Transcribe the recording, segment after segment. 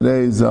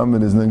Today's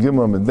amud is Nagim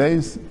Amud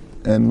Beis,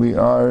 and we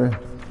are in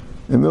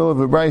the middle of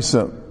a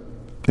brisa.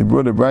 They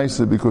brought a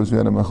brisa because we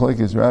had a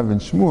machlokes Rav and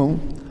Shmuel.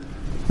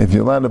 If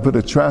you're allowed to put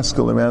a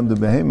traskel around the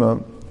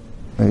behema,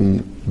 a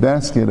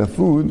basket of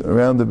food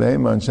around the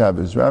behema on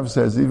Shabbos. Rav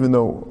says even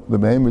though the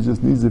behema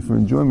just needs it for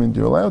enjoyment,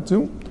 you're allowed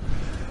to.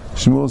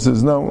 Shmuel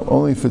says no,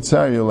 only for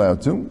tzar you're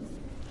allowed to.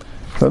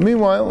 But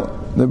meanwhile,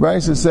 the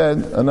brisa said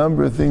a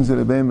number of things that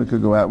a behema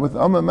could go out with.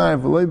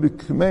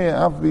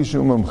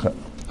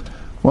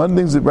 One of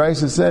the things the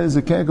brisa says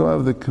it can't go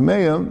out with the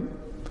kameya,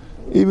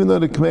 even though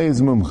the kameya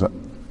is mumcha.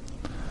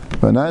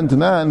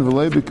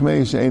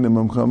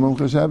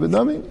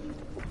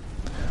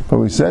 But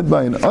we said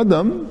by an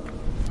adam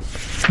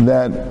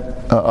that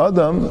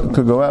adam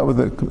could go out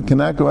with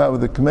cannot go out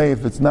with a kameya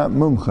if it's not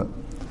mumcha.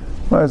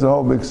 There's a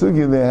whole big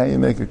sugya there how you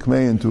make a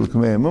kameya into a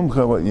kameya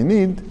mumcha, what you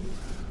need.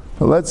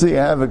 But let's say you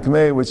have a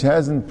kameya which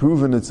hasn't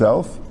proven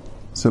itself,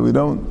 so we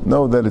don't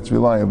know that it's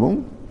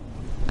reliable.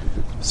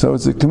 So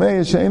it's a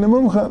kameya she'ena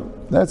mumcha.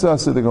 That's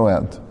also to go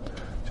out.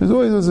 There's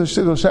always a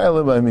shtickle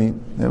shaila by me,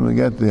 and we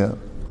get there.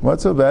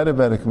 What's so bad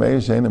about a kameya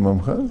she'ena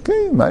mumcha?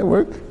 Okay, it might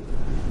work.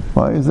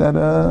 Why is that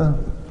a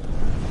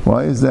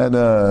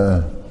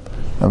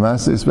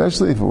masa?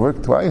 Especially if it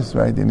worked twice,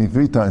 right? You need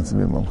 3 times to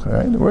be mumcha,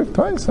 right? It worked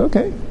twice,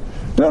 okay.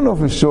 You don't know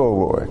for sure it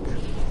will work.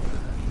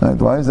 Right?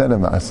 Why is that a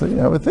masa?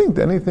 I would think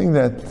that anything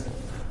that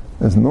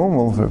is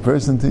normal for a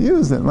person to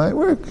use, it might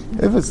work.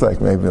 If it's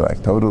maybe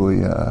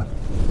totally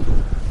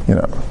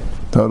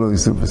totally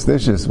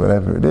superstitious,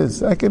 whatever it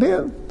is, I could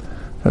hear.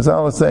 As I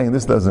was saying,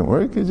 this doesn't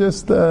work, it's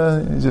just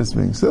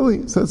being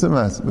silly, so it's a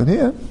mess. But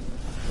here,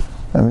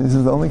 this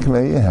is the only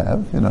kameya you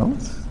have,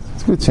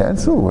 it's a good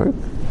chance it'll work.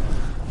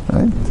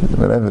 Right?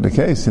 Whatever the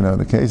case,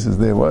 the cases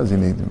there was, you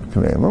need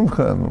kameya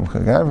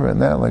mumcha gavra, and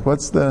now,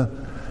 what's the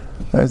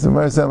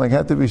Gemara sound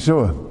had to be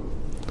sure.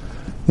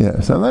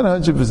 Yeah, so I'm not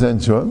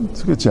 100% sure,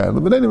 it's a good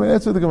child. But anyway,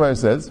 that's what the Gemara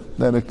says,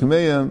 that a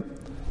kameya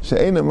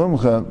she'ena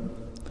mumcha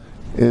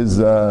is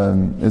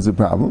a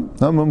problem.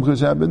 So, and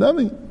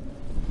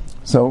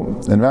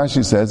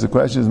Rashi says the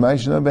question is, why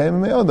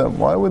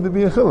would there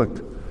be a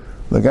chiluk?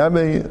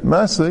 Lagabe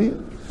masli,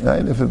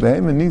 right? If a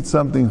behema needs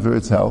something for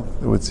its health,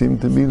 it would seem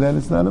to be that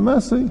it's not a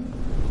masli.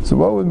 So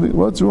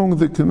what's wrong with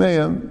the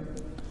kameya?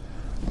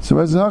 So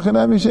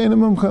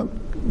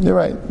you're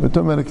right. We're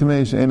talking about a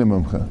kameya she'ena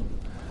mumcha.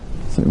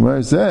 So where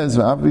it says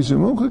what do you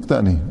mean?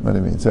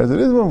 It says it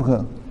is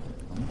mumcha.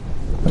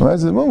 Why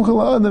is it mumcha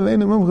la'adam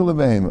eina mumcha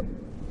lebehema?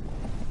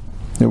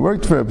 It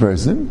worked for a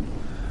person,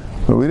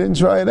 but we didn't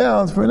try it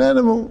out for an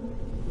animal,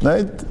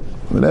 right?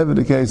 Whatever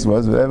the case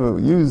was, whatever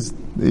they used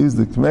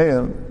the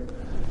kameya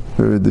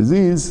for a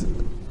disease,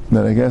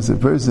 that I guess a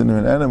person or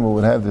an animal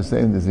would have the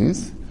same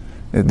disease.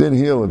 It did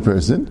heal a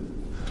person,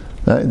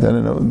 right? I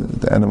don't know,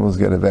 the animals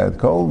get a bad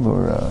cold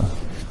or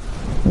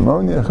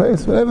pneumonia,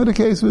 whatever the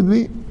case would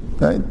be,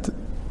 right?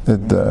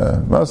 That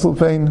muscle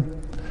pain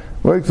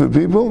worked for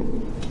people,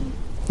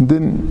 they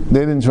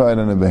didn't try it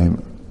on a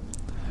behemoth.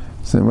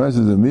 So why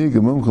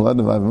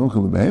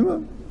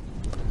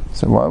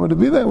would it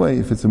be that way?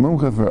 If it's a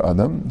mumcha for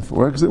Adam, if it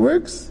works, it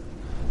works.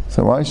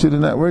 So why should it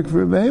not work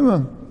for a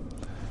behemoth?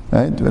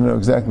 Right? We don't know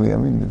exactly.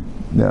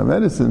 There are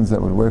medicines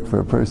that would work for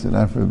a person,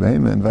 not for a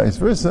behemoth, and vice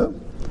versa.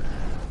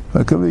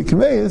 But it could be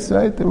kameis,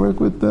 right? They work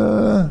with they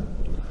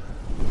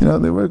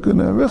work with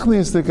a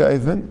richniistic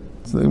eifin.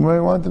 So you might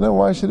want to know,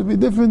 why should it be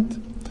different?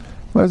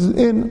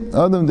 In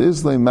Adam the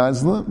Islay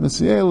Mazla,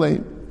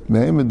 Messiele,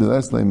 behemoth the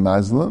Islay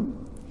Mazla,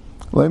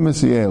 right?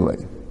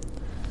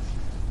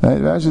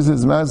 Rashi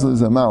says Mazla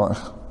is a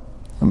malach.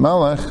 A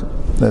malach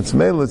that's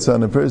melitz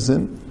on a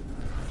person,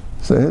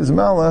 so his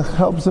malach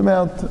helps him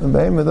out. A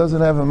behemoth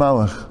doesn't have a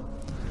malach.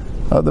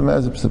 Adam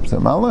has a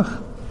malach.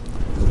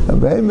 A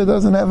behemoth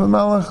doesn't have a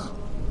malach.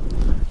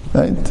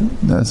 Right?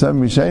 Now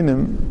some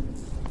Rishonim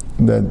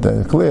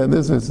that clear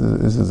this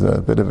is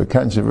a bit of a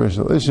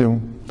controversial issue.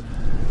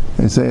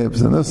 They say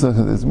it's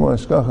more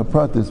ashkacha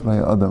pratis by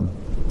Adam.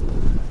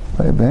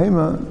 By a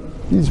behemoth,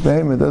 each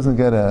behemoth doesn't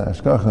get a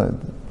ashkacha.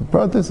 The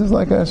pratis is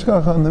like a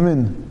ashkacha on the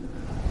min.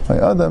 By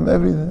Adam,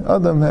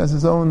 Adam has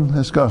his own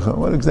ashkacha.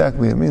 What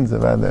exactly it means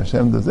about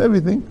Hashem does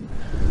everything.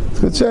 It's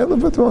good shayla,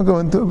 but we won't go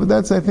into it.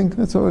 But I think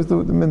that's always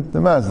the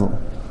mazel.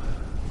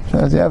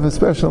 As you have a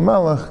special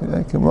malach,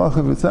 like a malach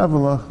of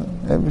Yitzhavalach,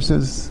 every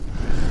says,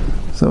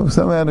 so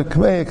somehow the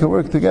kameya can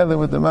work together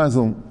with the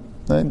mazel.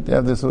 Right? You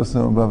have this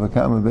also in Bava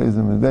Kama, Beis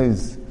and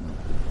Beis,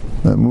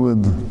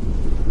 amud.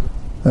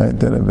 Right,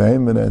 that a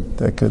behemoth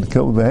that could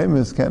kill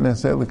behemoths can't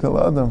necessarily kill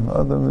Adam.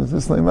 Adam is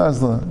Islay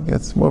Mazla,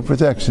 gets more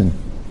protection.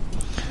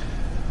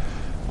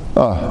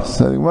 So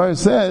the Gemara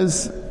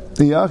says,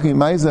 so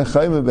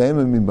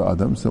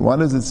why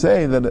does it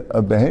say that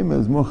a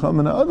behemoth is mucham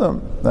and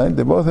Adam? Right?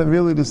 They both have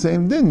really the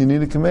same din. You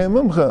need a kameya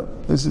mumcha.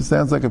 This just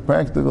sounds like a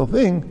practical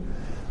thing,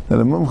 that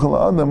a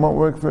mumcha Adam won't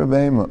work for a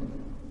behemoth.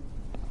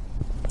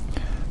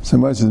 So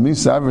much as me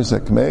savers a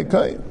kameya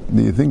kai.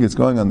 Do you think it's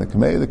going on the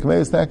kameya? The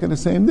kameya is not the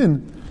same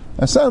din.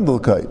 A sandal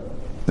kite.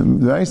 The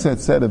Rashi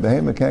said a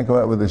behemoth can't go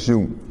out with a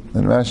shoe.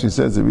 And Rashi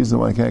says the reason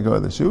why it can't go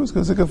out with a shoe is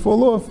because it could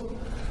fall off.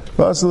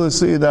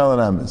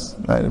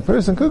 Right? A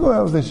person could go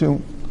out with a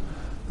shoe.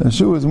 A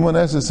shoe is more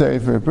necessary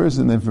for a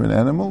person than for an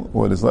animal,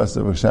 or it is less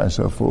of a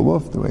shash or fall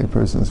off, the way a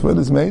person's foot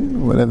is made,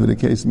 whatever the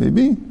case may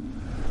be.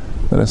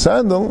 But a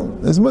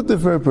sandal is mutter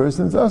for a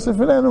person, it's also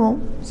for an animal.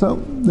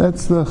 So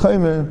that's the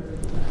chaymer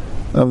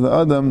of the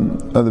Adam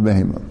of the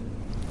Behemah.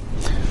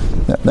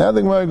 Now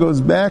the Gemara goes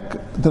back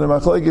to the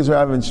Machlokes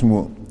Rav and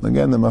Shmuel.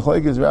 Again, the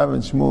Machlokes Rav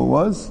and Shmuel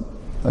was,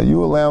 are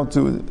you allowed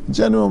to,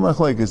 general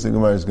Machlokes, the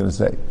Gemara is going to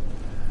say,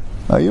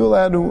 are you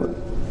allowed to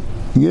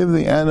give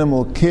the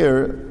animal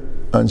care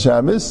on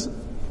Shabbos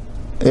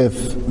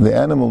if the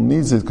animal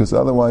needs it, because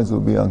otherwise it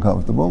will be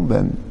uncomfortable?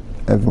 Then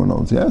everyone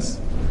knows yes.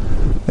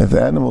 If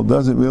the animal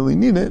doesn't really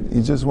need it,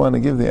 you just want to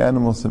give the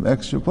animal some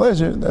extra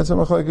pleasure, that's a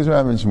Machlokes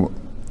Rav and Shmuel.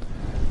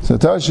 So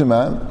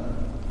Tashima,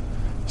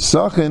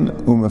 Sachin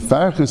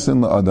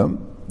u'mefarchesin la'adam,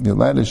 you're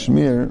allowed to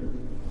smear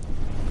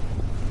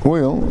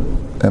oil,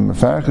 and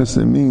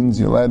mefarchesin means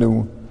you're allowed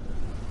to,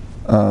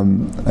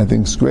 I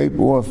think, scrape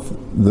off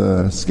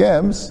the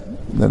scabs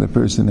that a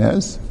person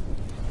has.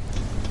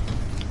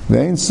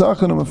 Ve'ein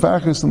sachin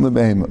u'mefarchesin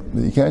le'behemah,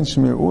 you can't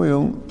smear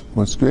oil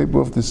or scrape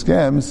off the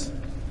scabs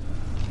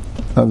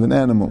of an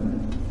animal.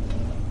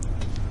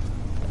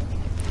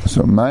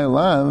 So my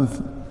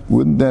love,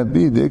 wouldn't that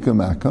be the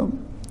ikamaka,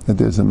 that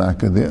there's a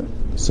makkah there?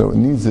 So it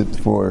needs it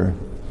for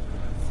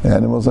the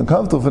animal's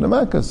uncomfortable for the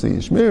makkah, so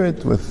you smear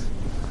it with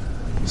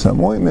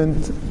some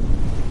ointment,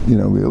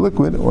 real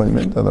liquid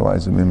ointment,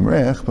 otherwise a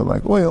mimrech, but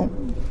like oil,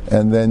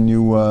 and then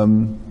you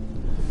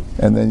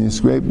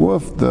scrape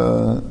off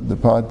the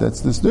part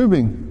that's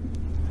disturbing.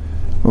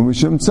 When we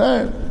shum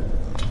tsar,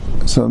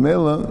 so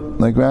Mela,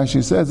 like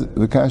Rashi says,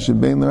 v'kasha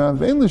bein l'Rav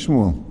vein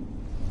l'Shmuel.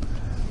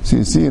 So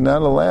you see, you're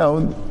not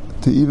allowed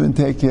to even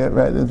take care.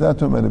 Right? It's not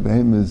talking about a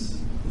behemoth is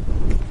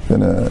you're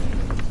going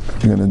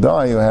to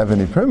die or have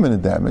any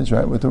permanent damage,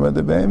 right? We're talking about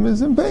the behemoth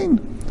is in pain.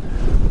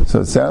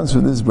 So it sounds for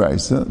this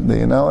brisa that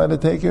you're not allowed to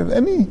take care of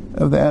any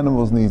of the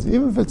animal's needs,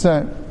 even if it's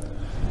out.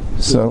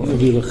 So right. So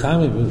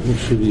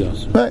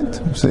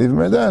even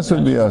Merdas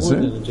would be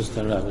asur. Just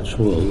a Rav and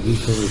Shmuel.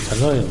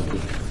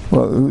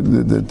 Well,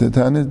 the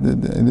Tana, I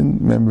didn't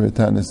remember a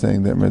Tana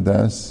saying that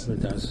Merdas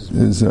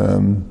is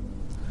no,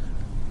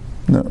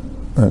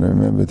 I don't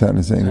remember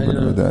Tana saying about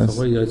Merdas.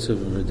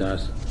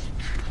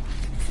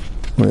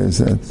 Where is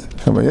that?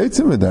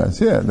 Chamayatzim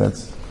Merdas, yeah,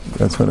 that's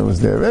when it was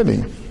there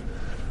already.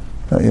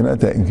 You're not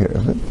taking care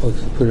of it.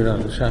 Put it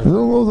on the Shabbos. It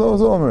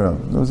was all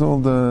Meram. It was all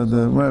the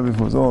Rabbi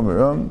before, it was all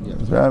Meram. It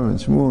was Rav and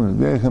Shmuel and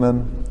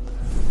Yechanan,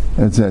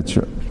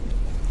 etc.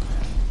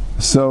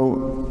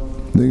 So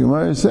the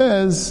Gemara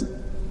says,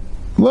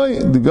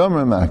 the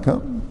Gomer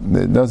Makkah,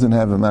 it doesn't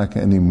have a Makkah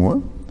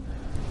anymore.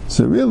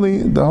 So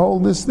really,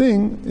 this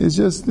thing is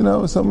just,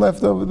 some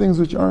leftover things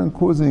which aren't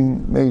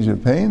causing major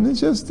pain. It's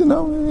just,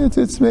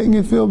 it's making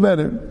it feel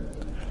better.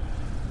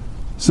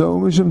 So,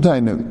 Mishum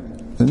Tainu.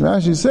 And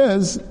Rashi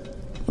says,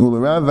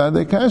 Ularav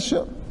Vade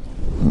Kasha.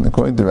 And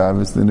according to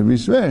Rav, it's the Nabi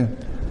Shver.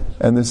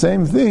 And the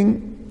same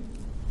thing,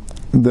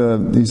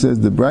 he says,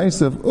 the Bryce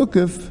of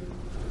Ukif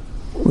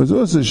was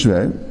also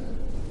Shver.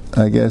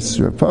 I guess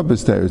Rav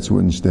Papa's teretz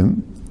wouldn't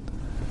stem,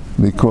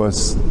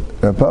 because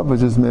Rav Papa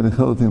just made a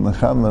chilutin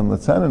l'chama and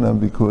l'tzanana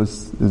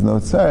because there's no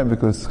tzar,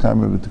 because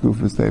chama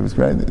b'tekufas tevis,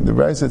 right? The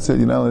Bryce had said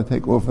you're not allowed to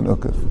take off an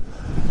ukif,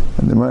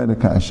 and the Ma'id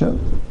Akasha,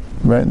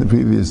 right in the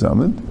previous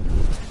amud,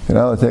 you're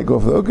not allowed to take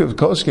off the ukif,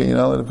 koshke, you're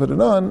not allowed to put it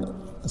on.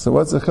 So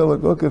what's the chiluk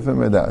ukif and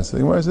medas? So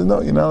the Gemara says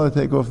no, you're not allowed to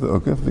take off the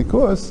ukif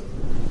because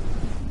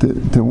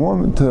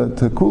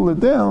to cool it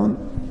down,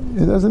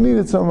 it doesn't need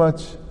it so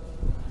much.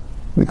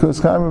 Because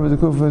Chamer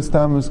b'tekufah is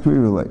tamas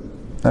kvirulay,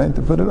 right?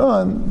 To put it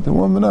on, to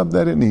warm it up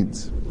that it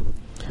needs.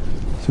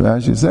 So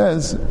Rashi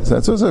says, so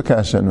that's also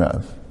Kasha and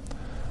Rav,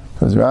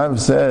 because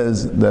Rav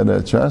says that a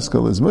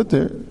traskel is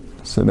mutter,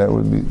 so that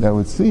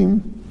would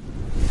seem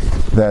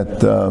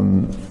that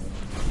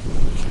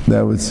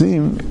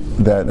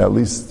at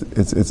least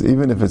it's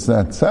even if it's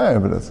not tsar,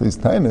 but at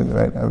least tainug,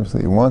 right?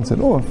 Obviously he wants it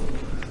off.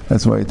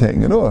 That's why you're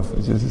taking it off.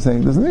 It's just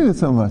saying it doesn't need it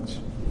so much.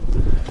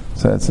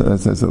 So that's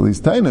at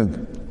least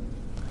tainug.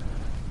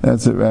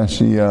 That's what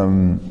Rashi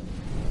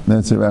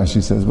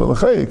says. Well,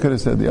 you could have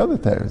said the other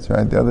teretz,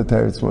 right? The other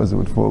teretz was it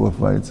would fall off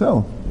by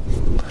itself.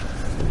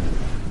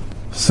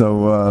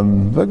 So,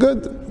 but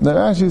good. The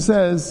Rashi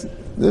says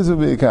this will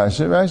be a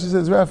kasha. Rashi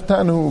says Raf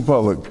Tanu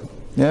Upolik.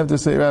 You have to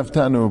say Raf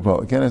Tanu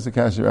Upolik. Can't ask a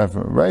kasha Raf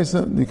from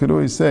Raisa. You could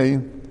always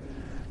say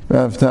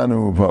Raf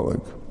Tanu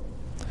Upolik.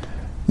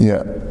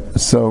 Yeah.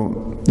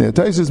 So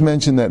Taisus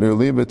mentioned that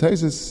earlier, but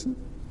Taisus.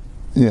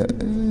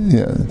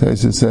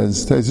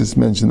 Taisus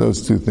mentioned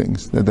those two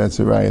things. That's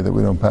a raya that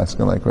we don't pass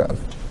on like Rav.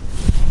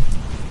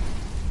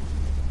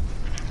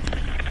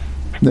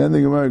 Then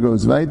the Gemara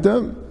goes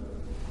weiter.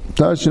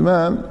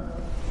 Tashima,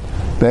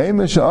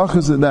 behemah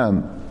she'achas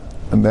adam,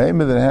 a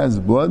behemah that has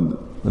blood,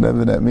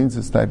 whatever that means,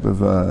 this type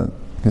of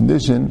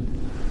condition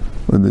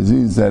or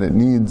disease that it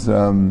needs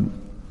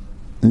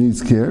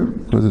care,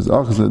 because it's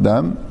achas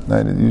adam.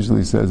 And it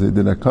usually says they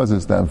did a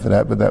kazas dam for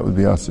that, but that would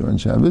be asur on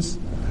Shabbos.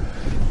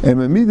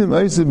 And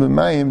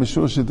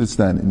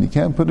you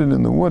can't put it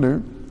in the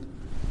water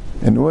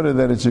in order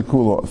that it should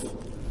cool off.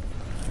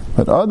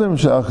 But Adam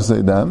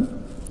she'achzei dam,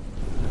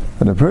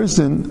 and a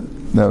person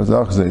that was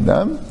achzei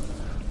dam,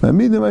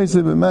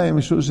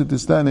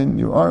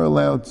 you are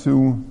allowed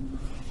to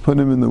put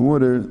him in the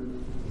water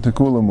to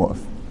cool him off.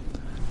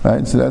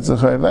 Right? So that's a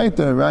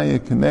chayvaita, raya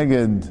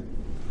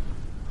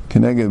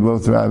connected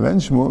both Rav and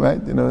Shmuel, right?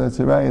 You know, that's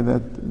a raya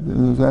that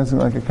was asking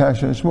like a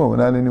kasha and Shmuel. When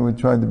not anyone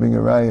tried to bring a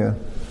raya,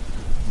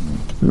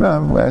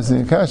 Rav was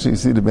asking a kasha, you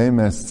see the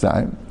behemoth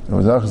time, it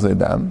was achzei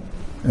dam,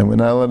 and we're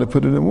not allowed to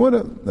put it in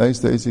water. Nice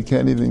days you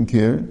can't even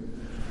care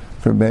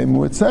for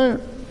behemoth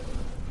tzar.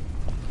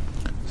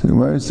 So the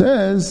Gemara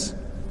says,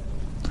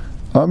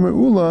 Amr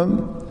Ula,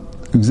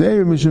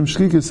 Gzeir Mishum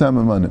Shchika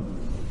Samamanim.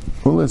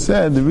 Ula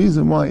said the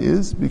reason why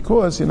is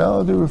because you're not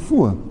allowed to do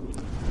refuah.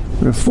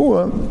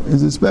 Refuah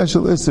is a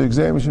special issur,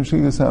 Gzeir Mishum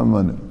Shchika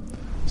Samamanim.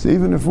 So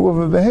even refuah of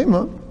a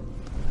behemoth,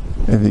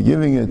 if you're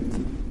giving it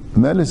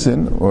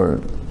medicine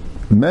or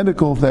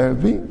medical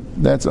therapy,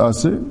 that's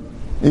asur,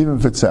 even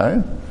for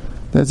tzar,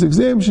 that's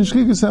Gzeir Mishum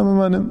Shchika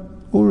Samamanim.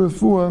 Or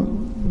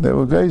refuah, that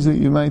were guys that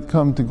you might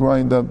come to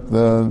grind up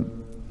the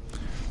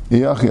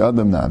Iyachi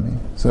Adam Nami.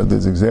 So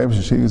there's exam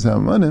Shashigas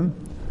Hamanim.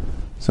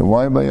 So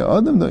why by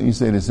Adam don't you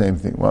say the same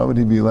thing? Why would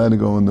he be allowed to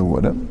go in the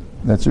water?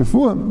 That's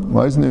refuah.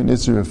 Why isn't there an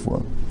Isra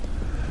refuah?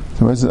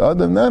 So when it says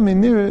Adam Nami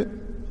near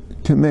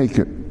can make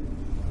it.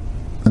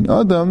 And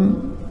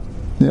Adam,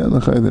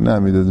 Lachai the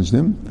Nami doesn't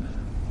stem.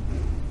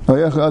 Oh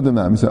yeah, Adam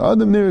Nami. So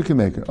Adam near can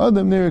make it.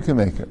 Adam near can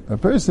make it. A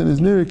person is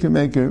near can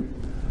make it.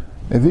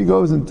 If he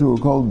goes into a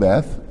cold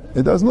bath,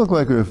 it doesn't look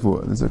like a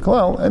refuah. There's a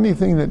klal,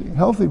 anything that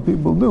healthy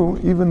people do,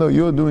 even though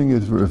you're doing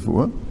it for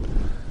refuah,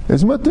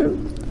 it's mutter.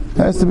 It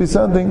has to be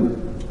something,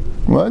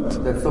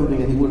 what? That's something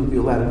that he wouldn't be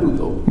allowed to do,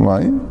 though.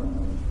 Why?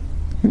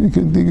 You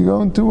could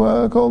go into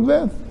a cold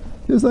bath.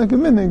 Just like a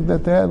minig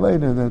that they had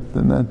later, that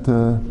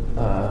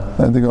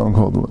had to go in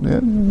cold water.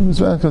 Yeah?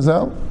 Mizrach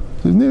Chazal,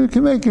 he's near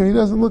Kameka, he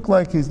doesn't look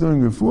like he's doing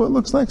refuah, it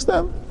looks like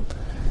stem.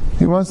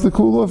 He wants to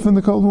cool off in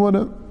the cold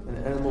water.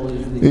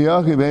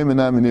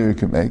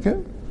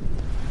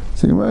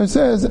 So Gemara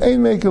says,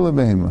 "Ein mekel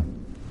lebehema,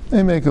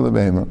 ein mekel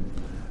lebehema."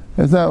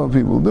 That's not what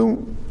people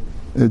do.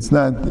 It's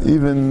not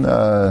even.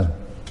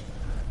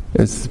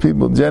 It's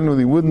people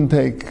generally wouldn't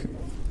take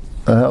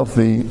a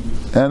healthy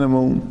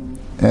animal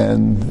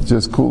and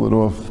just cool it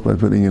off by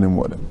putting it in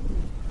water.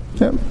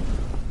 Yeah, ein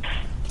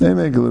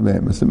mekel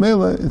lebehema. So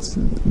mela, it's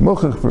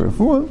mochach for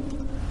refuah.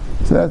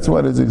 So that's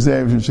what is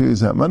examined in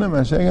Shigis Hamanim.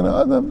 Hashem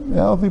Adam, a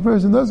healthy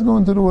person doesn't go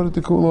into the water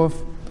to cool off.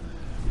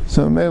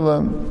 So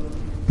mela,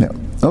 yeah,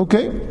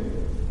 okay.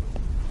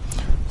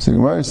 So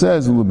Gemara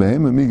says,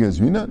 "Ulubehem amigas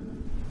rina,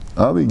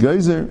 Abi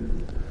Geyser."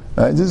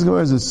 This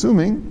Gemara is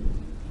assuming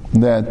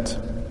that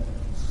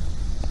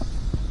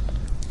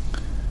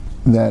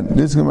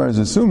this Gemara is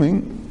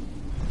assuming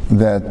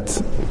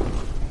that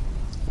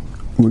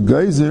with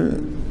Geyser,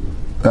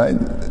 right,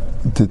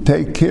 to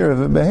take care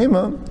of a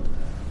behema,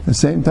 the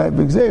same type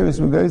of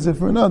Geyser with Geyser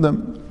for an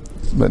Adam.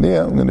 But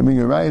yeah, I'm going to bring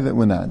a raya that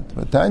we're not.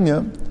 But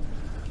Tanya,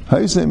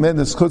 Haisei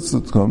medes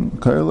chutzlutkom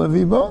kar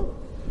levibo.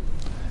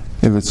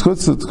 If it's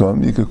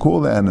chutzlutkom, you could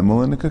call the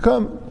animal and it could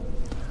come.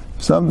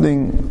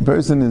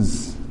 Person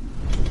is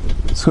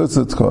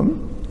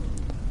chutzlutkom,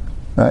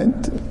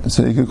 right?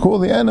 So you could call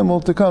the animal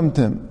to come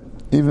to him,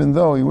 even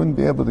though he wouldn't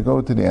be able to go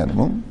to the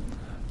animal.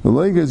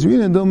 Right?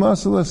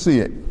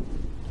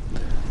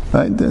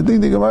 I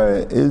think the Gemara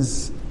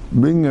is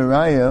bringing a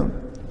raya,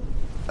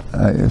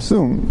 I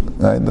assume,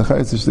 right? The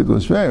Chayes is shtickle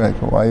shvei, right?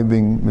 Why are you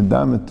being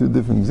medamet two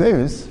different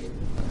gzeiros?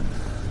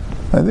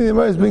 I think the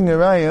Gemara is bringing a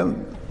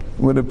raya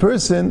would a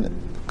person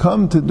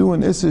come to do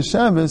an Isser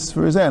Shabbos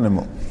for his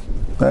animal,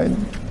 right?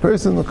 A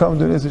person will come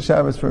to an Isser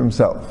Shabbos for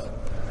himself.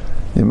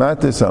 You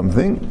matter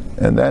something,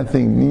 and that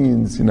thing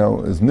needs, is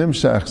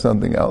nimshach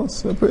something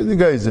else, a pretty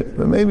geyser.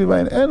 But maybe by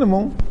an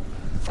animal,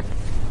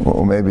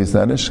 or maybe it's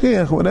not a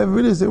shkiach, whatever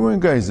it is, they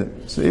weren't geyser.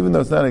 So even though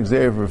it's not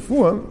exeir for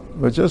refuah,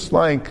 but just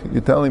like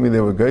you're telling me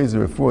they were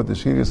geyser for the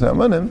shkiach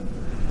hamanim,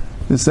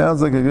 this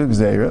sounds like a good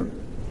gzeira.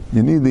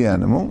 You need the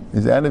animal,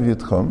 it's out of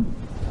yitchum.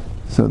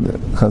 So the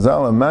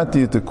Chazal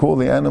amati you to call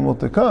the animal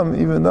to come,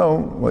 even though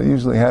what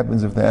usually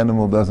happens if the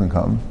animal doesn't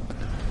come,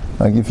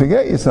 like you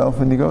forget yourself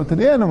and you go to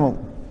the animal.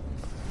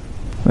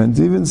 And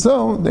even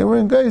so, they were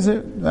in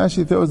geyser.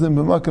 Rashi throws them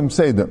b'makam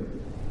seidam.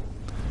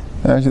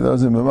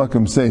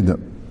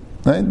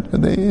 Right?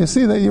 But you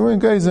see that you were in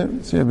geyser.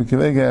 So Rabbi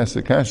Kivega asked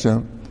the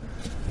kasha,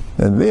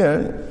 that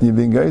there, you've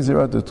been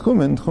geyser out of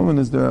Tchumen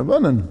is the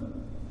Rabbanan.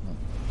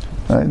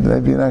 Right?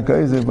 Maybe you're not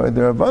geyser by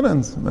the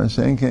Rabbanans.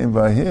 Mashen came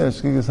by here,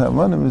 Shkigas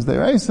Hamanim is the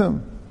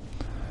Raisam.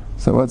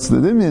 So what's the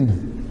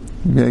dimyan?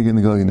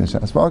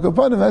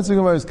 That's the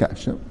Gemara's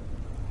kasha.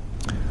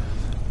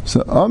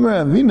 So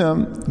Amar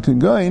Avina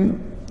Kagain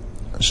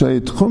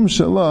Shayitchum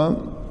Shalah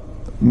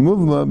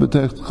Muvla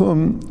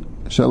B'Techum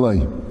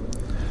Shalai.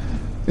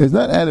 It's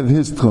not out of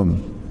his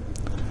tchum.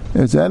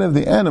 It's out of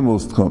the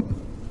animal's tchum.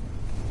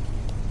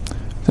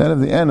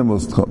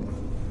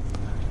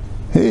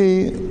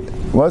 He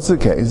what's the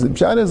case? The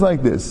pshat is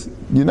like this.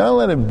 You're not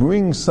allowed to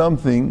bring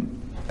something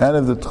out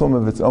of the tchum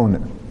of its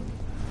owner.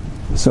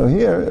 So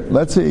here,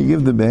 let's say you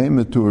give the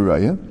behemoth to a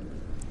raya.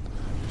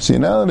 So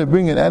you're not allowed to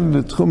bring it out of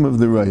the tchum of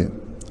the raya.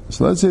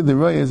 So let's say the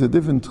raya is a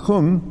different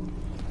tchum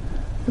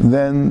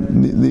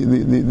than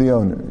the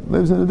owner.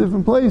 Lives in a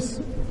different place,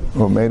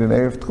 or made an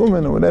erev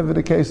tchumen, or whatever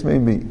the case may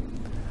be.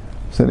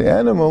 So the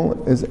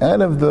animal is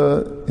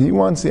he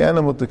wants the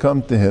animal to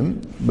come to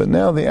him, but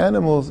now the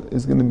animal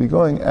is going to be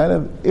going out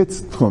of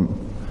its tchum.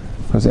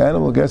 Because the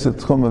animal gets a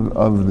tchum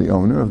of the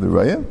owner, of the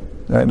raya,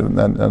 right?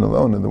 Not the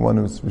owner, the one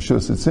who's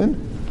reshus it's in.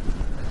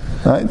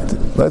 Right?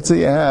 Let's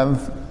say you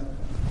have,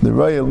 the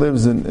raya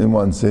lives in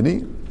one city,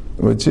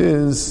 which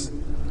is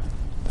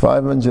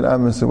 500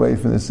 amos away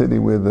from the city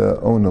where the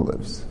owner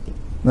lives.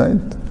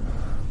 Right?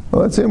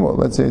 Well, let's say more.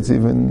 Let's say it's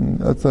even,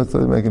 let's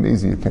make an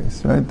easier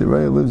case, right? The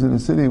raya lives in a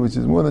city which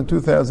is more than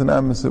 2,000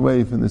 amos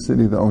away from the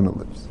city the owner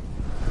lives.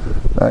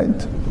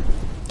 Right?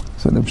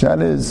 So the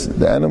pshat is,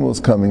 the animal's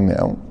coming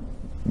now,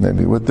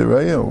 maybe with the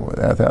raya or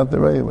without the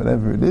raya,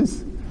 whatever it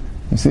is.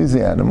 He sees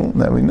the animal.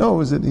 Now he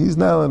knows that he's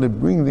not allowed to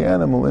bring the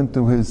animal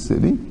into his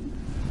city,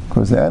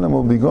 because the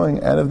animal will be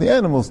going out of the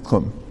animal's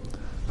tchum.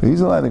 So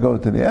he's allowed to go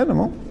to the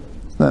animal,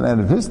 it's not out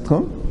of his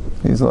tchum,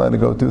 he's allowed to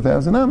go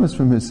 2,000 amos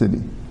from his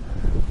city.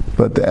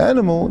 But the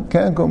animal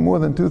can't go more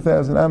than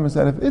 2,000 amos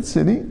out of its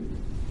city,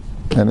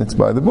 and it's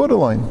by the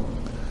borderline.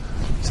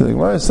 So the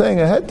Gemara is saying,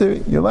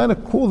 you're allowed to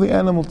call the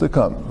animal to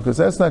come, because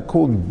that's not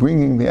called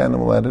bringing the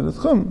animal out of the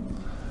tchum.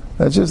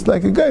 That's just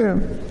like a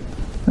gayrim.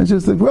 That's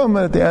just the problem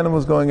that the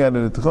animal's going out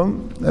of the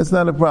tchum. That's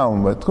not a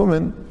problem. But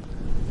tchumen,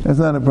 that's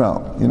not a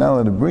problem. You're not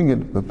allowed to bring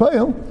it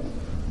b'payil,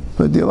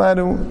 but you're allowed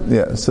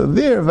to, So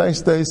there,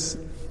 Vaishtais,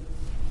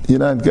 you're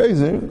not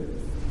geyser,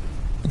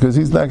 because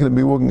he's not going to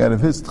be walking out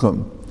of his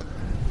tchum.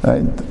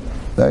 Right?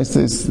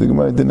 Vaishtais, the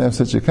Gemara didn't have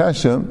such a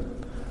kasha.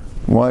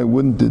 Why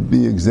wouldn't it be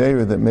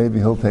Xera that maybe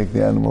he'll take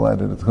the animal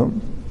out of the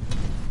tchum?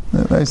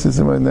 Vaishtais,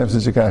 the Gemara didn't have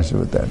such a kasha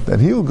with that. That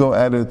he'll go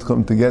out of the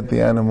tchum to get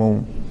the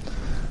animal.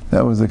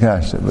 That was the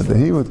kasha, but that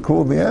he would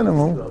call the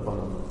animal.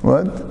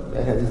 What?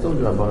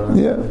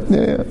 Yeah.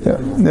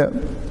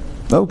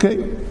 Okay.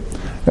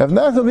 It's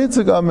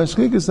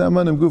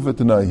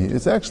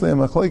actually a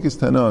machlekes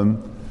tanam.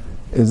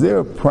 Is there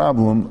a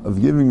problem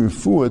of giving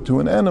refuah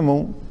to an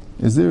animal?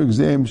 Is there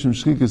exam shem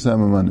shchikas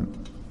hamanim?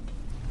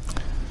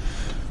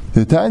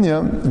 The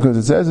Tanya, because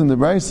it says in the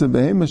Brisa,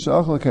 behema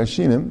shachal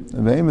kashinim,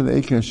 behema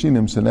the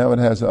kashinim, so now it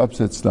has an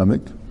upset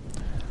stomach.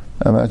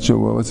 I'm not sure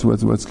what's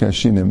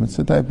kashinim. It's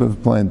a type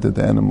of plant that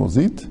the animals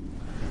eat.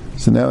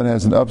 So now it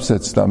has an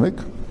upset stomach.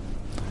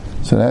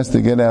 So it has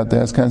to get out. It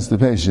has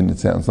constipation, it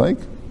sounds like.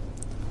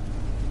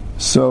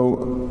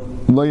 So,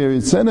 lo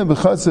yeritzena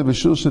b'chatza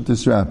b'shulsha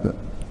tisrapa.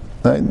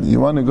 Right?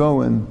 You want to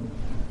go and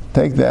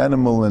take the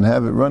animal and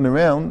have it run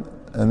around,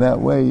 and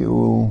that way you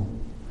will.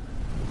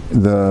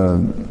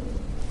 The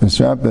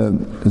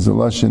tisrapa is a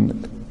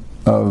lashon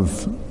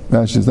of.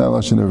 Actually, it's not a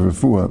lashon of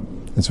refuah.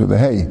 It's with the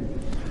hay.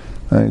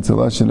 Right? It's a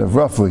lashon of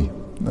roughly,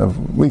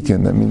 of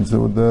weaken. That means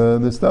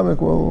the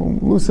stomach will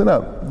loosen.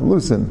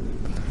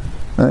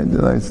 Right?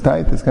 It's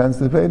tight, it's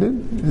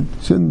constipated. It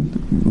shouldn't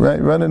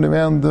running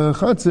around the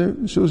chatzir,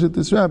 shulshat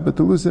tisrap, but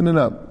to loosen it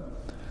up.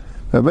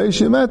 Rabbi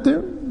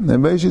matter.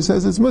 Rabbi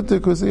says it's mutter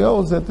because he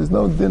holds that there's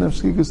no din of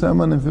shkikus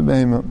hamanim for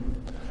behema.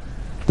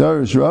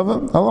 Darish Rava,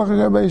 halacha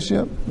Rabbi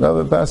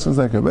Rava passes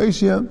like Rabbi.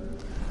 So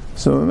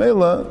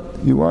Mamela,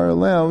 you are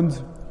allowed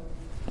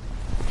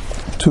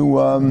to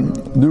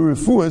do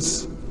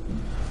refuahs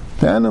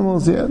to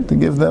animals, to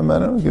give them,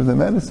 give them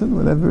medicine,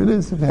 whatever it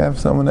is. If you have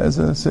someone that has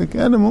a sick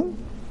animal,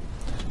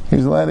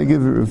 he's allowed to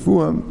give it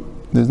refuah.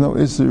 There's no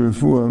issur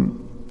refuah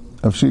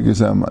of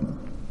shkikus hamanim.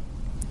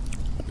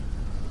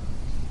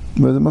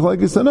 But the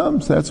machlekes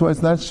tanam, so that's why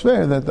it's not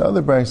shver that the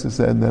other brisa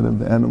said that if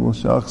the animal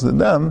shachs the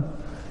dam,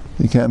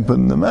 you can't put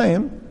in the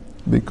mayim,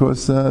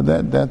 because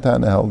that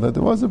Tana held that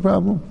there was a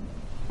problem.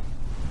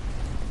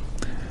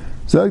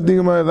 So the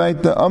Gemara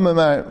writes the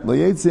amamar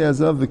leyetzi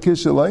azav the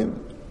kishalay,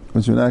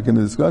 which we're not going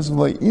to discuss.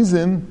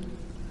 Izim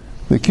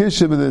the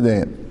kisha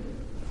b'dedayim.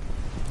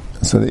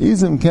 So the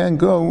izim can't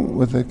go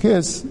with a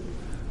kiss,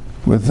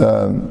 with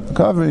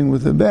covering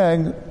with a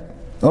bag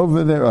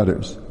over their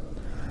udders.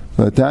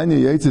 So Tanya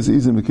Yetzis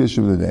izim the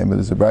kisha b'dedayim, but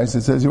there's a brisa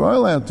that says you are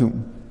allowed to.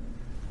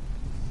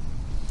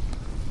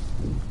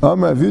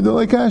 Amar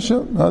v'yudalei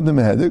kasha hadam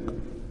mehedik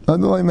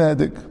hadalei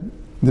mehedik.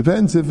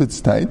 Depends if it's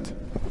tight.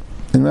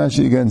 And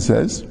Rashi again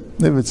says,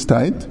 if it's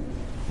tight,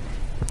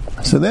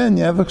 so then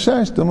you have a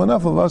kshash to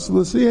manaf of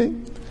asalusiyeh.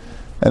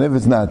 And if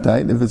it's not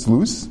tight, if it's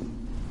loose,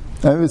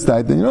 and if it's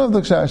tight, then you don't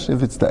have the kshash.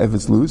 If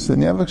it's loose,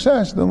 then you have a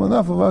kshash to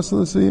manaf of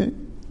asalusiyeh.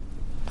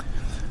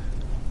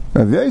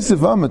 Rav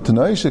Yosef Amar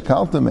Tanoi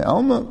shekalta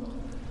me'alma.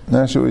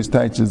 Rashi always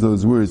teaches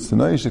those words.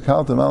 Tanoi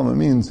shekalta me'alma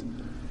means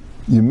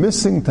you're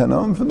missing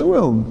tanam from the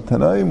world.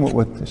 Tanaim,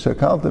 what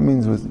shekalta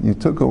means was you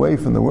took away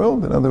from the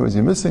world. In other words,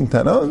 you're missing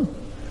tanam.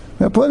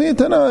 There are plenty of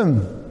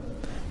tanam.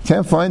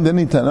 Can't find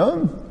any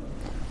tanam.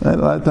 Right? A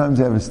lot of times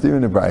you have a steer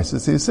in the brisa.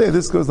 So you say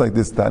this goes like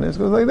this tana, this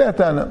goes like that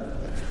tana.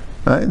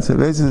 Right? So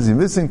basically, you're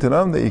missing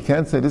Tanam that you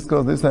can't say this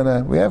goes this and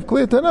that. We have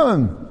clear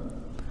Tanam.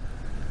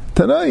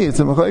 Tanai, it's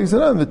a Machlokes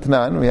Tanam.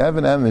 V'Tanan, we have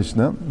an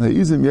Mishnah. They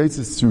use him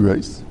Yitzis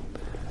Tzurais,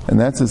 and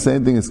that's the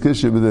same thing as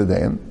Kisha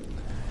B'Dadayim.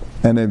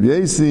 And Rabbi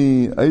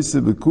Yasi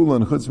Aisa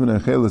B'Kulan Chutz Min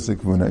Achelas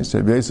Ekvunais.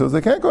 Rabbi Yasi says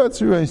they can't go out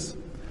Tzurais.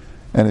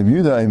 And Rabbi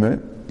Yehuda Aimer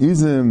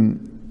Izim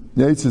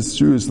Yitzis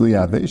Tzurais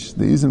Liyavesh.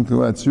 The Izim can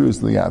go out Tzurais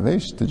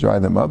Liyavesh to dry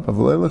them up.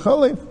 Avalei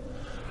L'Chalev,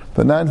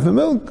 but not for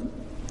milk.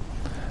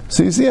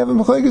 So you see, you have a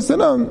Machlokes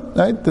Tanam,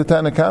 right? The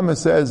Tanna Kama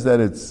says that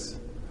it's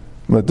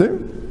Mutter,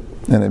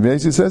 and Rabbi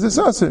Yasi says it's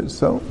Sorscher.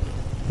 So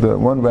the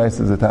one rice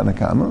is a Tanna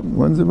Kama,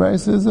 one's the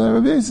rice is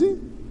Rabbi Yasi.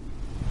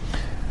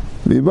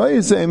 V'Ibai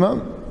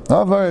Yisema,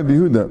 Avar Rabbi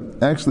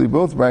Yehuda. Actually,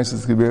 both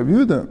rices could be Rabbi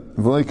Yehuda.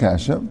 V'lei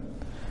Kasha,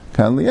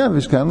 Kan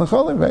Liyavish, Kan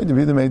L'Chalev, right? Rabbi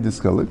Yehuda made this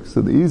Kalik.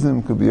 So the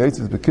Izim could be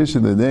Yitzis B'Kisha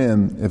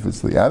D'Dayim if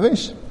it's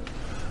Liyavish,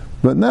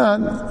 but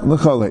not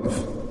L'Chalev.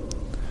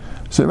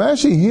 So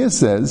Rashi here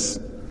says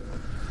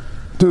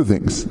two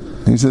things.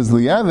 He says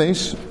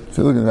Liyavish, if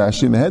you look at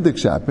Rashi, Mehedik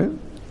Shapir,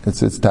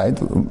 it's tight,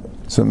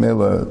 so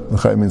Mela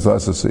L'Chai means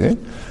L'Asasuyeh.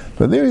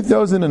 But there he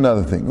throws in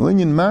another thing.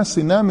 Linyan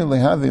Masi Nami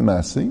Lehavi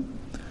Masi.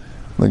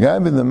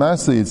 L'Gabi the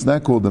Masi, it's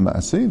not called the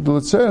Masi.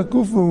 D'Lotzerach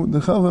Gufu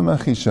D'Chalva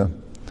Machisha.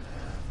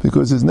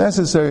 Because it's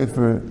necessary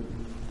for,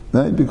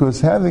 right?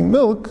 Because having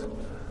milk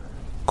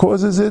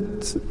causes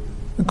it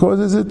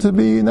to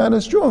be not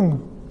as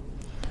strong.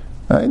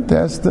 Right?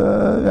 That's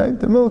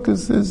the milk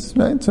is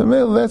right. So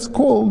Mela, that's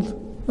called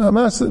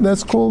masa,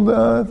 that's called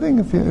a thing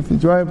if you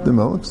dry up the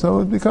milk, so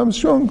it becomes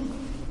strong.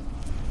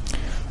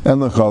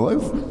 And the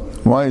chalav,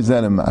 why is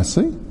that a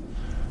masi?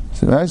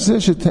 So Rashi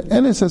says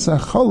she'te'enes as a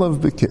chalav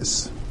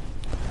b'kis,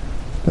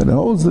 that it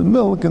holds the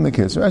milk in the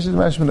kiss. Rashi is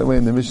mashman that way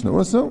in the Mishnah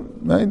also,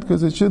 right?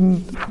 Because it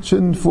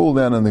shouldn't fall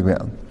down on the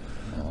ground.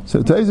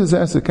 So Taisus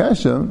asks the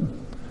kasha,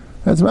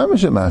 that's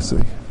mamash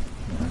masi.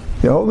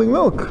 You're holding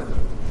milk.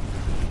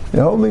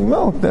 You're holding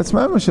milk. That's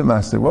mamash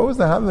masi. What was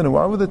the havana?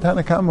 Why would the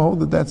Tanna Kama hold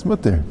that that's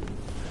mutter?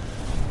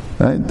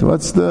 Right?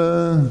 What's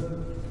the...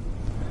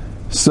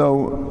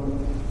 So,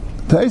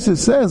 Taisus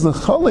says the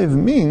chalev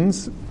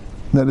means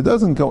that it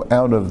doesn't go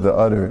out of the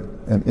udder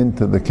and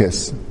into the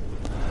kiss.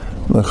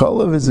 The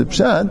chalev is a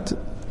pshat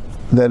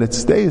that it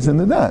stays in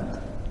the dat.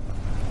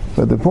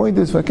 But the point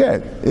is,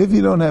 faket, if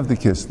you don't have the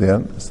kiss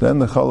there, so then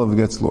the chalev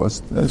gets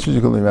lost. That's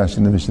usually Rashi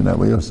in the Mishnah that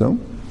way also.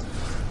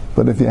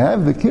 But if you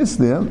have the kiss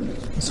there,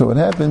 so what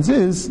happens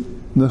is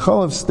the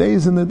chalev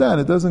stays in the dat;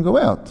 it doesn't go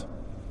out.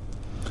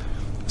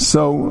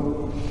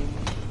 So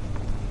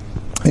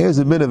here's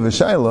a bit of a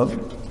shayla.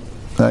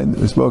 Right?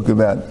 We spoke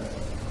about. You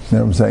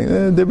know what I'm saying?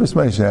 Dibras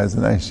Moshe has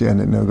a nice share,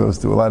 and it goes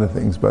through a lot of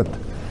things. But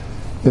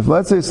if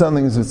let's say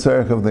something is a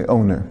tzarech of the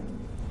owner,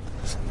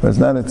 but it's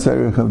not a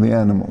tzarech of the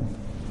animal,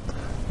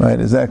 right?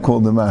 Is that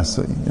called the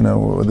masi? You know,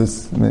 or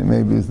this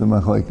maybe is the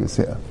machlokes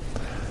here.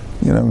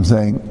 You know what I'm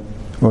saying?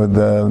 Or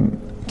the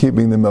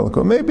keeping the milk,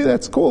 or maybe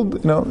that's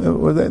called, you know,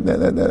 or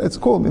it's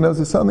called, you know,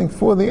 it's something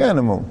for the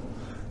animal,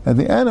 and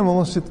the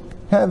animal should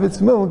have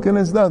its milk in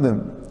its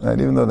dadim,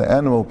 right? Even though the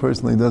animal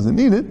personally doesn't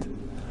need it,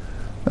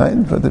 right?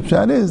 But the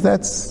pshat is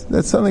that's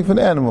something for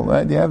the animal,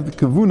 right? You have the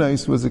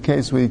kavunais was a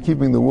case where you're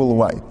keeping the wool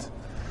white,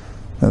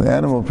 and the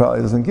animal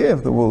probably doesn't care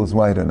if the wool is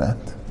white or not,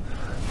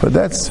 but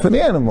that's for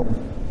the animal.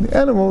 The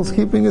animal is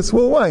keeping its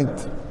wool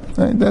white.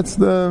 Right, that's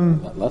the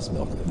less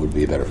milk would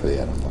be better for the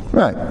animal.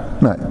 Right.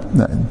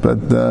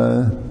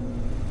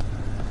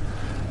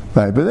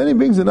 But then he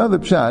brings another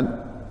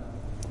pshat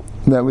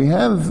that we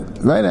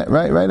have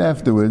right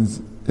afterwards.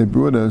 It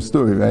brought a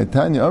story. Right,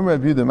 Tanya Amr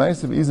Rabbi Yehuda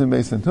Ma'asav Izim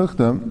Beis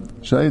Antuchta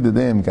Shai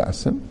Dedeim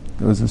Gasim.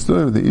 There was a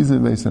story of the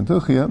Izim Beis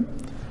Antuchia,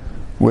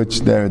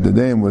 which the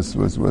Dedeim was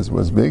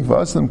big.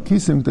 V'asam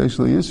Kisim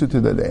Teishlo Yishu to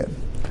Dedeim.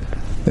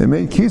 They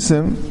made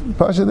Kisim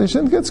Pasha. They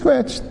shouldn't get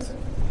scratched.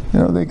 You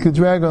know, they could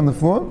drag on the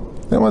floor.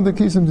 They want the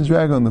kisim to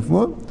drag on the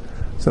floor.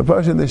 So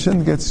Pasha, they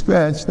shouldn't get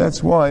scratched.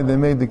 That's why they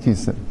made the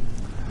kisim.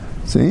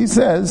 So he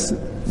says,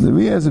 the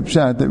Ri has a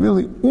pshat, that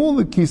really all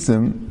the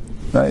kisim,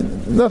 right,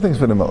 nothing's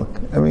for the milk.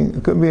 I mean,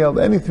 it could be held,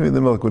 anything with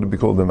the milk would be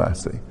called the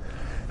masi.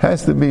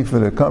 Has to be for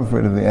the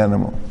comfort of the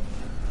animal.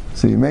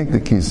 So you make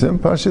the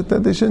kisim, Pasha,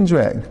 that they shouldn't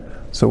drag.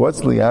 So what's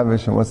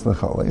liyavish and what's the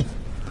chalev?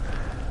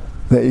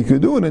 That you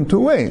could do it in two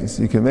ways.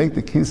 You can make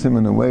the kisim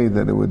in a way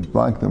that it would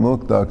block the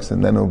milk ducts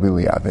and then it will be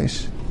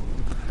liyavish.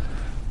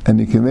 And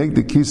you can make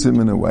the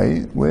kisim in a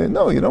way where,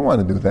 no, you don't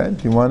want to do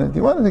that. You want it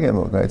to get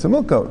milk, right? It's a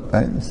milk goat,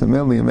 right? So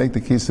merely you make the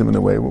kisim in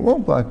a way where it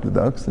won't block the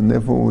ducts and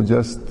therefore it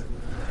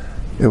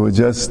would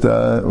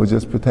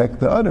just protect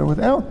the udder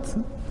without,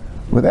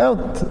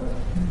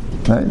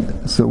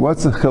 right? So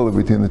what's the chiluk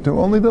between the two?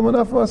 Only the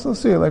manaf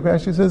asosir, like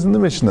Rashi says in the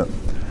Mishnah.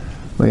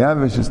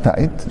 Liyavish is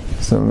tight,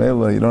 so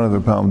Mela, you don't have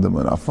a problem with the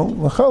manafel.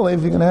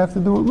 L'chalev, you're going to have to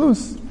do it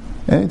loose.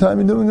 Anytime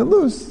you're doing it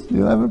loose,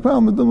 you'll have a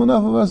problem with the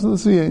manafel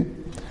asosir.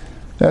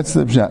 That's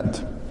the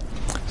pshat.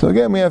 So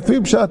again, we have three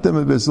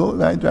pshatim in Bissel,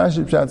 right?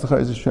 Rashi pshat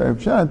is a share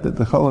pshat, that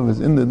the chalav is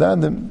in the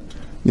dadim.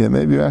 Yeah,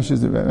 maybe Rashi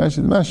is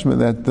mashma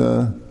that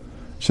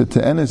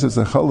shete'enes is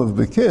a chalav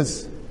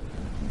b'kis,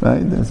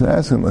 right? That's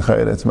asking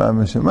l'chayr, that's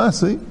mamash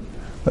masi.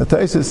 But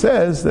Taisa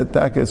says that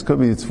takas could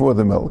be it's for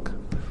the milk,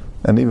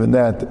 and even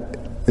that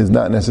is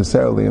not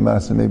necessarily a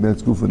masa. Maybe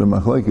that's good for the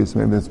machlekes,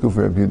 maybe that's good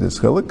for Rabbi Yehuda's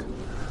chilik,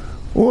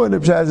 or the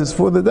pshaz is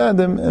for the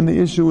dadim, and the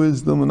issue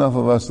is the munaf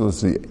of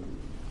aslasiyah.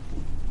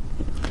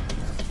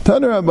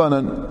 Taner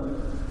Rabbanan,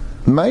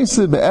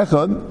 Maisa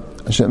be'echad,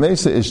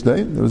 Shemesa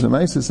Ishtay, there was a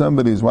Maisa,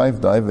 somebody's wife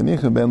died,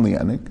 V'nicha ben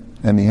lianik,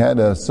 and he had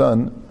a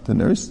son to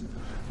nurse,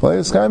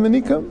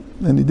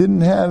 and he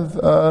didn't have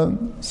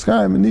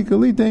schar menika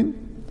litain,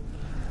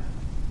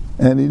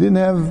 and he didn't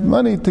have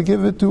money to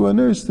give it to a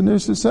nurse to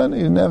nurse his son. He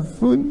didn't have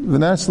food.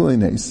 V'nasli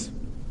nes.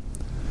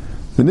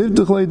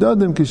 V'nivtuch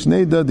le'dadim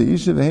kishnei dadi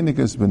isha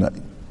v'henikas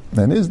b'nai.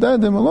 And his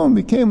dadim alone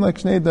became like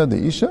shnei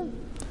dadi isha.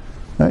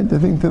 Right? I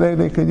think today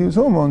they could use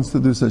hormones to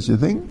do such a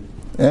thing,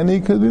 and he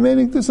could be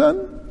mating the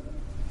son.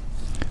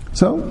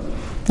 So,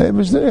 and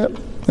this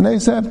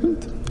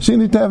happened.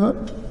 Shini teva.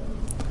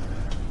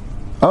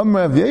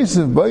 Amrav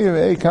Yosef Bayer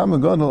Ei Kama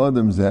Gadol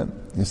Adam Zeh.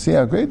 You see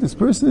how great this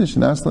person is.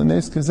 Shnasla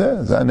Nes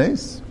Kazeh. Zah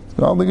Nes.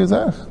 All the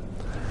Gazach.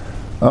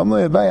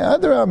 Amrav Abai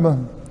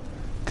Adarabba.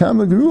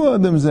 Kama Gru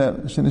Adam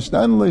Zeh.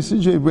 Shnashtan Loi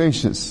Sijay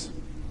Brachus.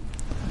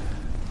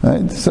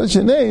 Right? Such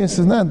a Nes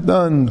is not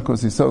done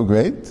because he's so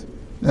great.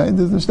 Right?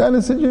 There's the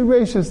Shnashtan Sijay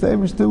Brachus. The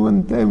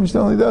Eibush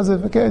only does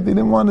it. Okay, they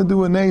didn't want to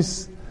do a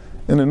Nes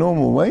in a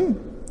normal way.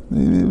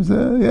 He was,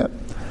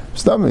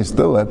 Stomach is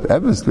still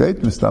Eber's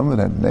great. Stomach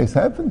that Nes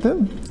happened to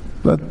him.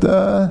 But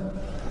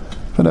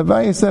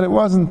Abaye said it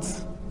wasn't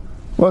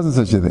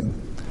such a thing.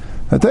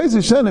 Hatayz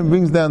Shanim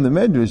brings down the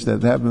medrash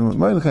that happened with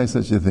Mordechai,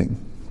 such a thing.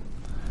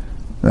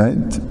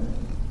 Right?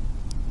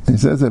 He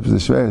says that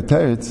it's a shver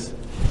teretz,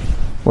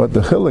 what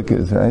the chilik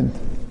is, right?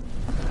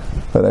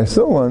 But I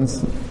saw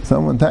once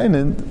someone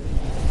tainted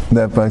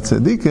that by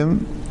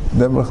tzaddikim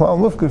they're b'chlal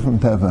mufka from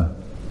teva.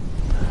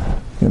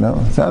 You know,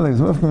 it sounds like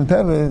it's mufka from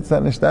teva. It's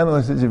not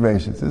nishtanel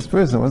situation. This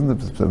person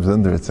wasn't a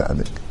under a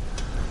tzaddik.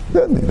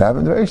 Good. It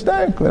happened very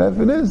stark.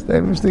 Whatever it is, they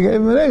wish they gave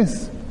him an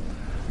ace.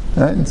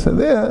 Right? And so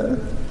there,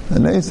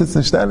 an ace that's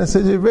nishtana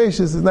sijay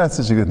gracious is not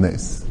such a good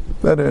ace.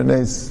 Better an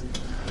ace.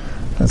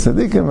 And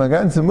tzaddikim,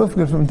 agan some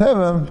mufka from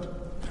teva,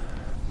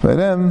 for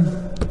them,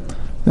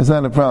 it's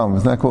not a problem.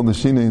 It's not called the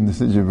shina in the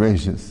sijay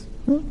gracious.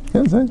 You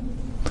understand?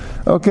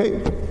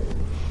 Okay.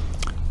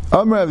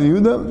 Amar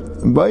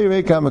Yehuda,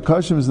 Bayirei Kama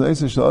Kashim is the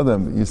Eisa Shal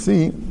Adam. You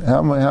see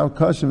how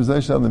Kashim is the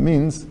Eisa Shal Adam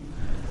means,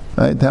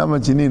 right? How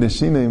much you need a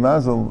shina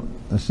mazel,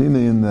 a shina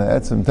in the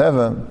etzem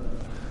teva,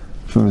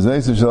 from his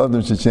Eisa Shal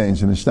Adam should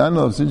change. In the Shtana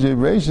of Sijay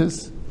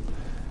Brachus,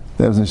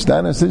 there was a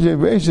Shtana of Sijay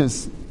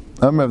Brachus,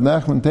 Amar of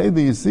Nachman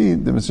Teidi, you see,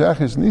 the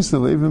Meshachish Nisa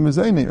leave him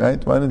Mizayni,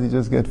 right? Why didn't he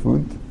just get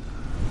food?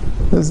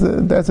 That's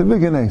a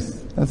bigger nice.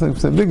 That's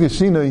a bigger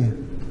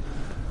shina.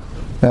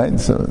 Right?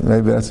 So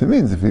maybe that's what it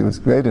means, if he was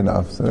great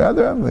enough. So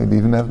rather, he'd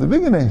even have the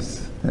bigger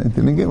nace.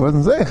 It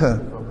wasn't zeicha.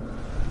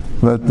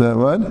 But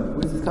what?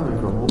 Where's this coming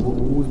from?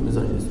 Who's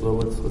Mizayis?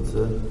 What's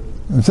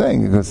I'm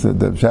saying, because the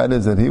pshat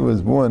is that he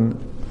was born,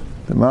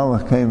 the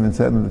Malach came and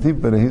said in the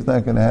Tipah that he's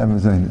not going to have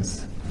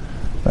Mizayis.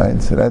 Right?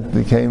 So that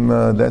became,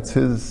 that's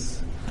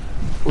his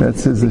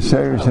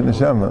Sherish and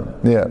Neshama.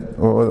 Yeah.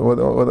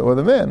 Or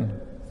the man.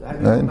 So how do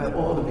you talk about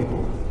all other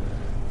people?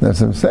 That's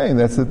what I'm saying.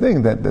 That's the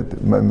thing. That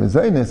my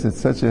mezainis,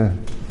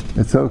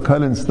 it's so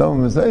cut in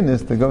stone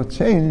mezainis to go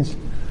change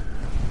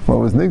what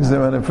was nigzer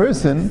on a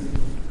person,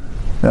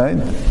 right?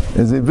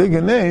 Is a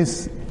bigger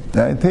nace.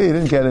 Right? He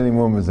didn't get any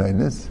more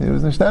mezainis. He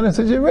was nishtana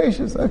such a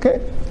gracious. Okay,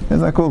 it's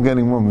not called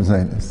getting more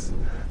mezainis.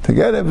 To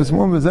get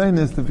more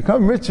mezainis, to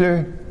become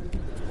richer,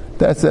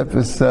 that's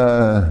epis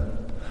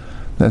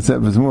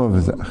more of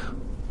a zach.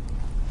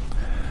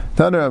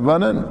 Taner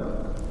Rabbanan.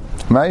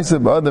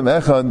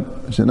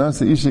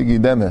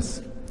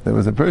 There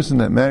was a person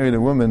that married a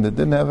woman that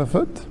didn't have a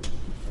foot,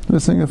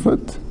 missing a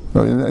foot,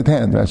 or a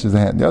hand, Rashi's a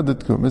hand. The other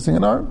two, missing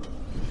an arm,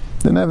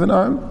 didn't have an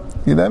arm,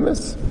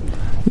 Gidemis.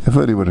 A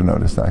foot he would have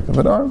noticed, like of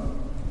an arm.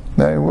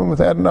 Married a woman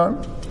without an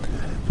arm.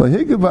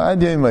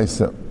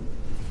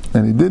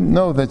 And he didn't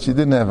know that she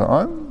didn't have an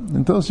arm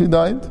until she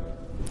died.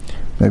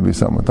 Maybe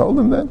someone told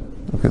him that,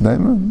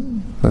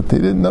 but he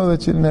didn't know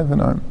that she didn't have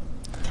an arm.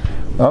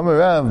 So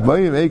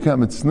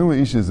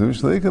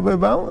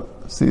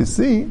you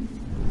see,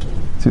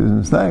 she was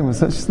mistaken with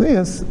such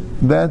sneers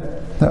that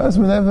her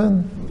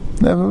husband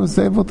never was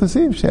able to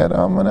see if she had an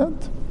arm or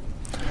not.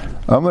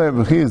 Now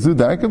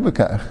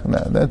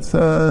that's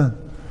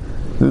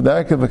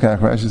Zudarka Bakach.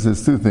 Rashi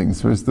says two things.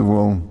 First of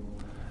all,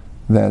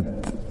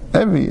 that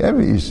every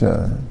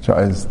Isha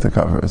tries to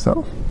cover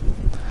herself.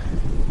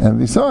 And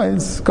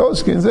besides,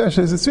 Kolshkin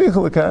Zesha is a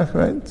Tzricha,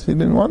 right? She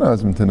didn't want her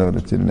husband to know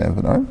that she didn't have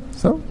an arm.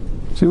 So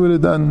she would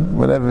have done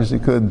whatever she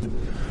could to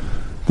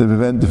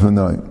prevent it from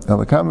knowing.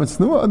 Despite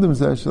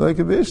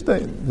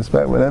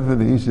whatever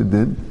the Isha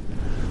did,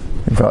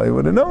 he probably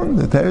would have known.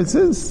 The teretz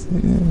is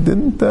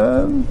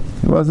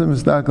he wasn't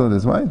mistakel at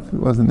his wife. He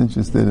wasn't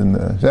interested in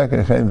the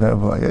Shakar Chaim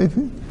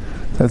V'Avayefi.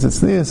 That's a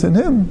tznius in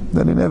him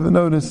that he never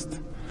noticed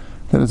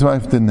that his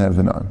wife didn't have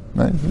an arm.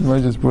 Right?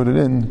 He just brought it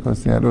in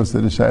because he had also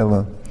the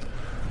Shaila.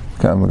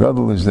 Kama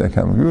Gadol is there,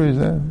 Kama Guru is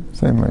there.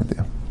 Same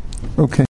idea. Okay.